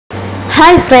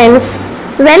Hi friends,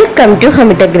 welcome to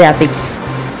Hamictech graphics.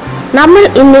 നമ്മൾ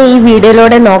ഇന്ന് ഈ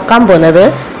വീഡിയോയിലൂടെ നോക്കാൻ പോകുന്നത്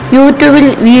യൂട്യൂബിൽ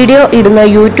വീഡിയോ ഇടുന്ന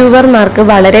യൂട്യൂബർമാർക്ക്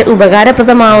വളരെ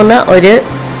ഉപകാരപ്രദമാവുന്ന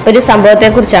ഒരു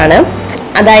സംഭവത്തെക്കുറിച്ചാണ്.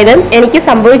 അതായത് എനിക്ക്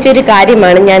സംഭവിച്ച ഒരു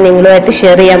കാര്യമാണ് ഞാൻ നിങ്ങളുമായിട്ട്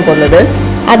ഷെയർ ചെയ്യാൻ പോകുന്നത്.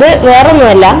 അത്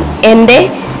വേറൊന്നുമല്ല, എൻ്റെ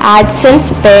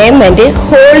ആഡ്സെൻസ് പേയ്മെൻറ്റ്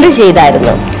ഹോൾഡ്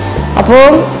ചെയ്തായിരുന്നു. അപ്പോൾ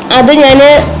അത് ഞാൻ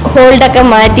ഹോൾഡൊക്കെ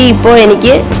മാറ്റി ഇപ്പോൾ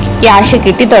എനിക്ക് ക്യാഷ്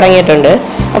കിട്ടി തുടങ്ങിയിട്ടുണ്ട്.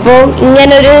 അപ്പോൾ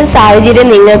ഇങ്ങനൊരു സാഹചര്യം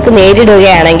നിങ്ങൾക്ക്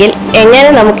നേരിടുകയാണെങ്കിൽ എങ്ങനെ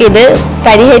നമുക്കിത്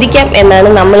പരിഹരിക്കാം എന്നാണ്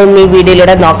നമ്മൾ ഇന്ന് ഈ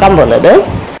വീഡിയോയിലൂടെ നോക്കാൻ പോകുന്നത്.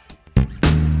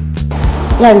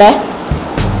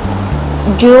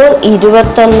 ജൂൺ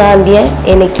 21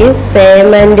 എനിക്ക്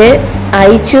പേയ്മെൻറ്റ്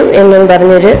അയച്ചു എന്നും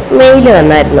പറഞ്ഞൊരു മെയിൽ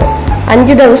വന്നായിരുന്നു.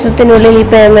 5 ദിവസത്തിനുള്ളിൽ ഈ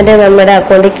പേയ്മെൻറ്റ് നമ്മുടെ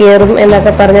അക്കൗണ്ടിൽ കയറും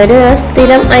എന്നൊക്കെ പറഞ്ഞൊരു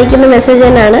സ്ഥിരം അയക്കുന്ന മെസ്സേജ്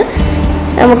തന്നെയാണ്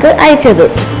നമുക്ക് അയച്ചത്.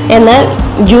 എന്നാൽ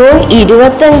ജൂൺ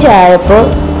 25 ആയപ്പോൾ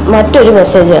മറ്റൊരു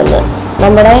മെസ്സേജ് വന്നു,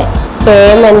 നമ്മുടെ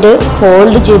പേയ്മെൻറ്റ്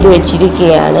ഹോൾഡ് ചെയ്ത്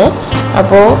വെച്ചിരിക്കുകയാണ്.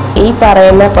 അപ്പോൾ ഈ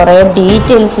പറയുന്ന കുറേ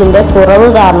ഡീറ്റെയിൽസിൻ്റെ കുറവ്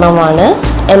കാരണമാണ്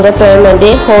എൻ്റെ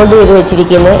പേയ്മെൻറ്റ് ഹോൾഡ് ചെയ്ത്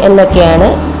വെച്ചിരിക്കുന്നത് എന്നൊക്കെയാണ്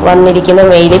വന്നിരിക്കുന്ന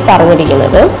മെയിലിൽ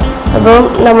പറഞ്ഞിരിക്കുന്നത്. അപ്പോൾ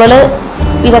നമ്മൾ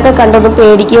ഇതൊക്കെ കണ്ടൊന്നും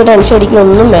പേടിക്കുകയോ ടെൻഷൻ അടിക്കുകയോ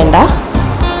ഒന്നും വേണ്ട.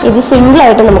 ഇത്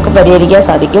സിമ്പിളായിട്ട് നമുക്ക് പരിഹരിക്കാൻ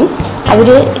സാധിക്കും. അവർ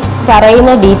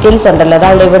പറയുന്ന ഡീറ്റെയിൽസ് ഉണ്ടല്ലോ,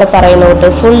 അതാണ്ട് ഇവിടെ പറയുന്നോട്ട്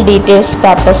full details,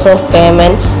 purpose of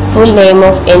payment, full name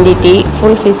of entity,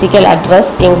 full physical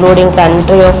address including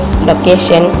country of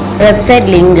location, website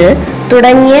link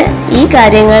തുടങ്ങിയ ഈ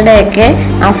കാര്യങ്ങളുടെയൊക്കെ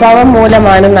അഭാവം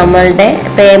മൂലമാണ് നമ്മളുടെ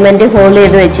പേയ്മെൻറ്റ് ഹോൾഡ്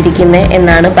ചെയ്ത് വെച്ചിരിക്കുന്നത്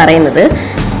എന്നാണ് പറയുന്നത്.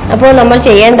 അപ്പോൾ നമ്മൾ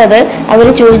ചെയ്യേണ്ടത് അവർ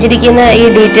ചോദിച്ചിരിക്കുന്ന ഈ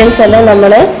ഡീറ്റെയിൽസ് എല്ലാം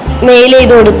നമ്മൾ മെയിൽ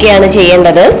ചെയ്ത് കൊടുക്കുകയാണ്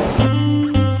ചെയ്യേണ്ടത്.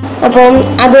 അപ്പം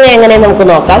അത് എങ്ങനെ നമുക്ക്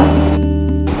നോക്കാം.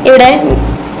 ഇവിടെ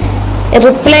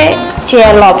റിപ്ലൈ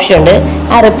ചെയ്യാനുള്ള ഓപ്ഷൻ ഉണ്ട്.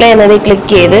 ആ റിപ്ലൈ എന്നതിൽ ക്ലിക്ക്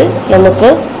ചെയ്ത് നമുക്ക്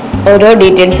ഓരോ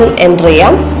ഡീറ്റെയിൽസും എൻ്റർ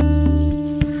ചെയ്യാം.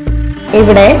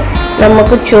 ഇവിടെ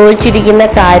നമുക്ക് ചോദിച്ചിരിക്കുന്ന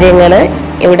കാര്യങ്ങൾ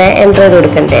ഇവിടെ എൻ്റർ ചെയ്ത്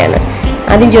കൊടുക്കേണ്ടതാണ്.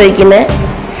 ആദ്യം ചോദിക്കുന്ന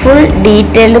full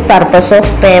detailed purpose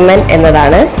of payment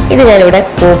എന്നതാണ്. ഇത് ഞാനിവിടെ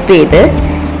കോപ്പി ചെയ്ത്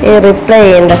റിപ്ലൈ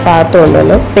ചെയ്യേണ്ട ഭാഗത്ത്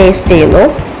കൊണ്ടുവന്ന് പേസ്റ്റ് ചെയ്യുന്നു.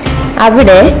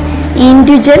 അവിടെ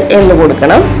ഇൻഡിവിജ്വൽ എന്ന്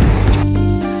കൊടുക്കണം.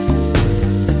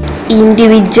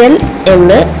 ഇൻഡിവിജ്വൽ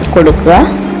എന്ന് കൊടുക്കുക.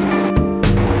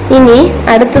 ഇനി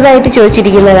അടുത്തതായിട്ട്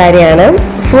ചോദിച്ചിരിക്കുന്ന കാര്യമാണ്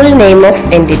ഫുൾ നെയിം ഓഫ്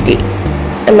എൻറ്റിറ്റി.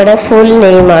 നമ്മുടെ ഫുൾ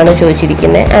നെയിമാണ്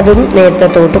ചോദിച്ചിരിക്കുന്നത്. അതും നേരത്തെ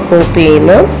തൊട്ട് കോപ്പി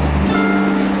ചെയ്യുന്നു,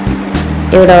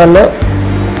 ഇവിടെ വന്ന്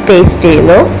പേസ്റ്റ്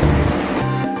ചെയ്യുന്നു.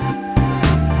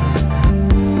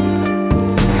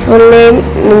 ഫുൾ നെയിം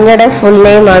നിങ്ങളുടെ ഫുൾ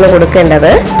നെയിമാണ്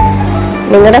കൊടുക്കേണ്ടത്.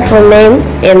 നിങ്ങളുടെ ഫുൾ നെയിം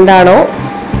എന്താണോ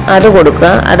അത് കൊടുക്കുക.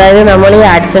 അതായത് നമ്മൾ ഈ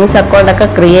ആഡ്സെൻസ് അക്കൗണ്ടൊക്കെ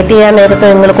ക്രിയേറ്റ് ചെയ്യാൻ നേരത്തെ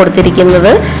നിങ്ങൾ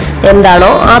കൊടുത്തിരിക്കുന്നത് എന്താണോ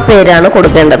ആ പേരാണ്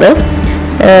കൊടുക്കേണ്ടത്.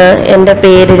 എൻ്റെ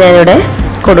പേര് ഞാനിവിടെ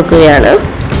കൊടുക്കുകയാണ്.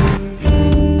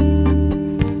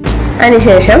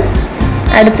 അതിനുശേഷം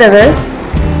അടുത്തത്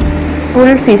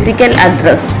full physical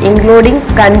address including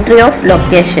country of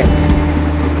location.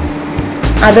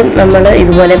 അതും നമ്മൾ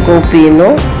ഇതുപോലെ കോപ്പി ചെയ്യുന്നു,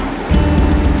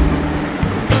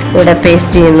 ഇവിടെ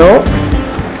പേസ്റ്റ് ചെയ്യുന്നു.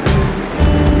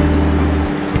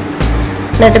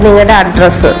 എന്നിട്ട് നിങ്ങളുടെ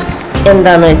അഡ്രസ്സ്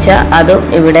എന്താണെന്ന് വെച്ചാൽ അതും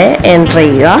ഇവിടെ എൻ്റർ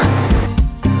ചെയ്യുക.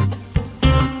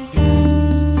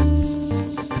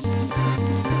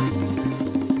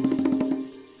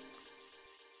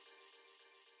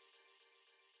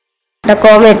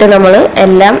 കോമയിട്ട് നമ്മൾ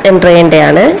എല്ലാം എൻ്റർ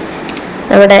ചെയ്യേണ്ടതാണ്.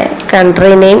 നമ്മുടെ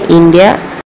കൺട്രി നെയിം ഇന്ത്യ,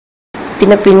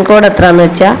 പിന്നെ പിൻകോഡ് എത്രയാണെന്ന്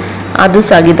വെച്ചാൽ അത്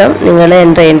സഹിതം നിങ്ങൾ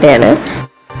എൻ്റർ ചെയ്യേണ്ടതാണ്.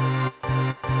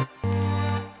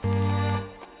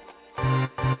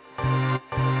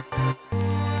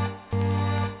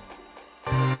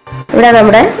 ഇവിടെ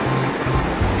നമ്മുടെ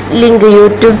ലിങ്ക്,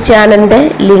 യൂട്യൂബ് ചാനലിൻ്റെ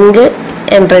ലിങ്ക്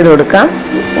എൻ്റർ ചെയ്ത് കൊടുക്കാം.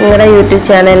 നിങ്ങളുടെ യൂട്യൂബ്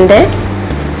ചാനലിൻ്റെ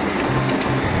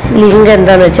ലിങ്ക്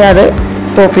എന്താണെന്ന് വെച്ചാൽ അത്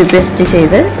കോപ്പി പേസ്റ്റ്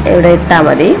ചെയ്ത് ഇവിടെ ഇട്ടാൽ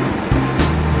മതി.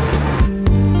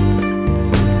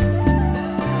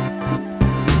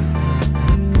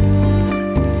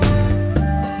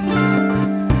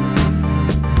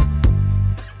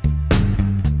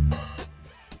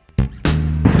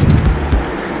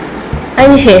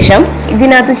 അതിനുശേഷം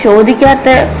ഇതിനകത്ത് ചോദിക്കാത്ത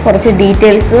കുറച്ച്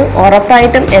ഡീറ്റെയിൽസ്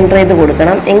ഉറപ്പായിട്ടും എൻ്റർ ചെയ്ത്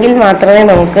കൊടുക്കണം. എങ്കിൽ മാത്രമേ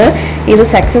നമുക്ക് ഇത്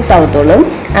സക്സസ് ആവത്തുള്ളൂ.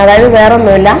 അതായത്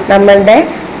വേറൊന്നുമില്ല, നമ്മളുടെ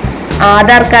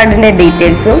ആധാർ കാർഡിൻ്റെ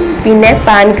ഡീറ്റെയിൽസും പിന്നെ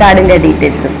പാൻ കാർഡിൻ്റെ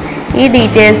ഡീറ്റെയിൽസും, ഈ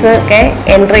ഡീറ്റെയിൽസ് ഒക്കെ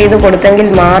എൻ്റർ ചെയ്ത് കൊടുത്തെങ്കിൽ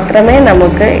മാത്രമേ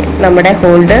നമുക്ക് നമ്മുടെ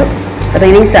ഹോൾഡ്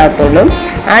റിലീസ് ആകത്തുള്ളൂ.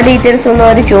 ആ ഡീറ്റെയിൽസ് ഒന്നും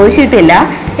അവർ ചോദിച്ചിട്ടില്ല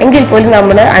എങ്കിൽ പോലും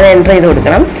നമ്മൾ അത് എൻ്റർ ചെയ്ത്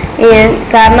കൊടുക്കണം.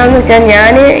 കാരണം എന്ന് വെച്ചാൽ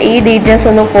ഞാൻ ഈ ഡീറ്റെയിൽസ്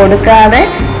ഒന്നും കൊടുക്കാതെ,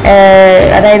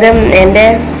 അതായത് എൻ്റെ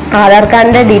ആധാർ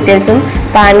കാർഡിൻ്റെ ഡീറ്റെയിൽസും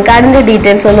പാൻ കാർഡിൻ്റെ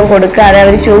ഡീറ്റെയിൽസ് ഒന്നും കൊടുക്കാതെ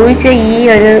അവർ ചോദിച്ച ഈ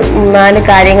ഒരു 4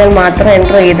 കാര്യങ്ങൾ മാത്രം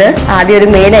എൻ്റർ ചെയ്ത് ആദ്യം ഒരു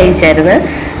മെയിൽ അയച്ചായിരുന്നു.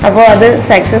 അപ്പോൾ അത്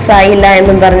സക്സസ് ആയില്ല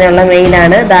എന്നും പറഞ്ഞുള്ള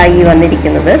മെയിലാണ് ഇതായി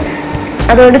വന്നിരിക്കുന്നത്.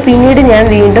 അതുകൊണ്ട് പിന്നീട് ഞാൻ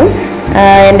വീണ്ടും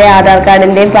എൻ്റെ ആധാർ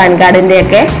കാർഡിൻ്റെയും പാൻ കാർഡിൻ്റെയും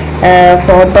ഒക്കെ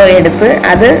ഫോട്ടോ എടുത്ത്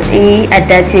അത് ഈ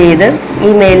അറ്റാച്ച് ചെയ്ത്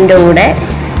ഈ മെയിലിൻ്റെ കൂടെ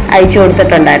അയച്ചു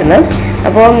കൊടുത്തിട്ടുണ്ടായിരുന്നു.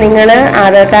 അപ്പോൾ നിങ്ങൾ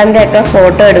ആധാർ കാർഡിൻ്റെ ഒക്കെ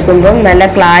ഫോട്ടോ എടുക്കുമ്പം നല്ല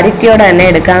ക്ലാരിറ്റിയോടെ തന്നെ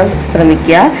എടുക്കാൻ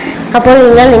ശ്രമിക്കുക. അപ്പോൾ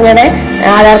നിങ്ങൾ നിങ്ങളുടെ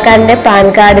ആധാർ കാർഡിൻ്റെ പാൻ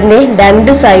കാർഡിൻ്റെയും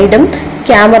 2 സൈഡും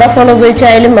ക്യാമറ ഫോൺ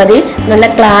ഉപയോഗിച്ചായാലും മതി, നല്ല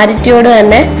ക്ലാരിറ്റിയോട്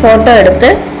തന്നെ ഫോട്ടോ എടുത്ത്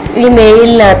ഈ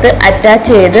മെയിലിനകത്ത്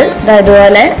അറ്റാച്ച് ചെയ്ത്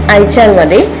ഇതുപോലെ അയച്ചാൽ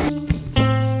മതി.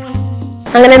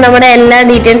 അങ്ങനെ നമ്മുടെ എല്ലാ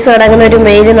ഡീറ്റെയിൽസും അടങ്ങുന്ന ഒരു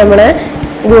മെയിൽ നമ്മൾ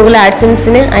ഗൂഗിൾ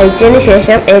ആഡ്സൻസിന് അയച്ചതിന്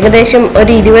ശേഷം ഏകദേശം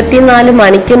ഒരു 24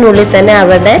 മണിക്കൂറിനുള്ളിൽ തന്നെ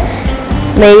അവരുടെ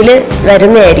മെയില്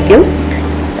വരുന്നതായിരിക്കും.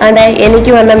 അവിടെ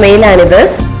എനിക്ക് വന്ന മെയിലാണിത്.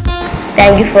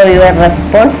 Thank you for your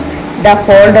response, the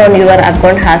hold on your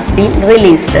account has been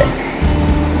released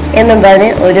എന്നും പറഞ്ഞ്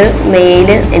ഒരു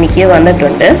മെയില് എനിക്ക്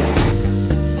വന്നിട്ടുണ്ട്.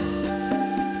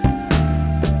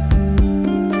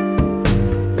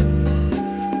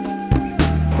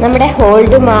 നമ്മുടെ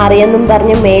ഹോൾഡ് മാറിയെന്നും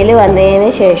പറഞ്ഞ് മെയിൽ വന്നതിന്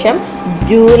ശേഷം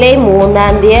ജൂലൈ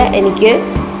 3-ാം തീയതി എനിക്ക്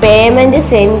പേയ്മെൻറ്റ്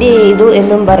സെൻഡ് ചെയ്തു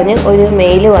എന്നും പറഞ്ഞ് ഒരു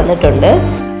മെയിൽ വന്നിട്ടുണ്ട്.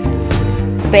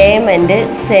 പേയ്മെൻറ്റ്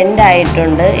സെൻഡ്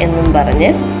ആയിട്ടുണ്ട് എന്നും പറഞ്ഞ്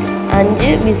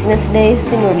 5 ബിസിനസ്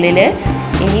ഡേയ്സിനുള്ളിൽ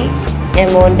ഈ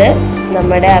എമൗണ്ട്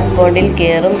നമ്മുടെ അക്കൗണ്ടിൽ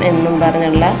കയറും എന്നും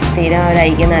പറഞ്ഞുള്ള സ്ഥിരം അവർ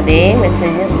അയക്കുന്ന അതേ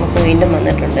മെസ്സേജ് നമുക്ക് വീണ്ടും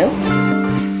വന്നിട്ടുണ്ട്.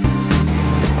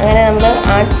 അങ്ങനെ നമ്മൾ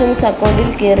ആഡ്സൻസ് അക്കൗണ്ടിൽ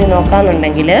കയറി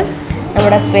നോക്കാമെന്നുണ്ടെങ്കിൽ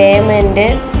നമ്മുടെ പേയ്മെൻറ്റ്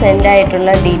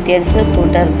സെൻഡായിട്ടുള്ള ഡീറ്റെയിൽസ്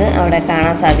കൂട്ടർക്ക് അവിടെ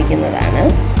കാണാൻ സാധിക്കുന്നതാണ്.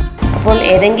 അപ്പോൾ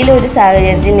ഏതെങ്കിലും ഒരു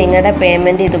സാഹചര്യത്തിൽ നിങ്ങളുടെ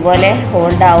പേയ്മെൻറ്റ് ഇതുപോലെ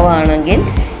ഹോൾഡ് ആവുകയാണെങ്കിൽ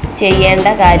ചെയ്യേണ്ട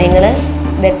കാര്യങ്ങൾ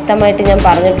വ്യക്തമായിട്ട് ഞാൻ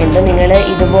പറഞ്ഞിട്ടുണ്ട്. നിങ്ങൾ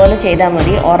ഇതുപോലെ ചെയ്താൽ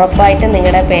മതി, ഉറപ്പായിട്ടും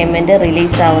നിങ്ങളുടെ payment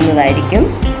release ആവുന്നതായിരിക്കും.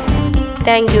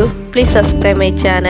 Thank you. Please subscribe my channel.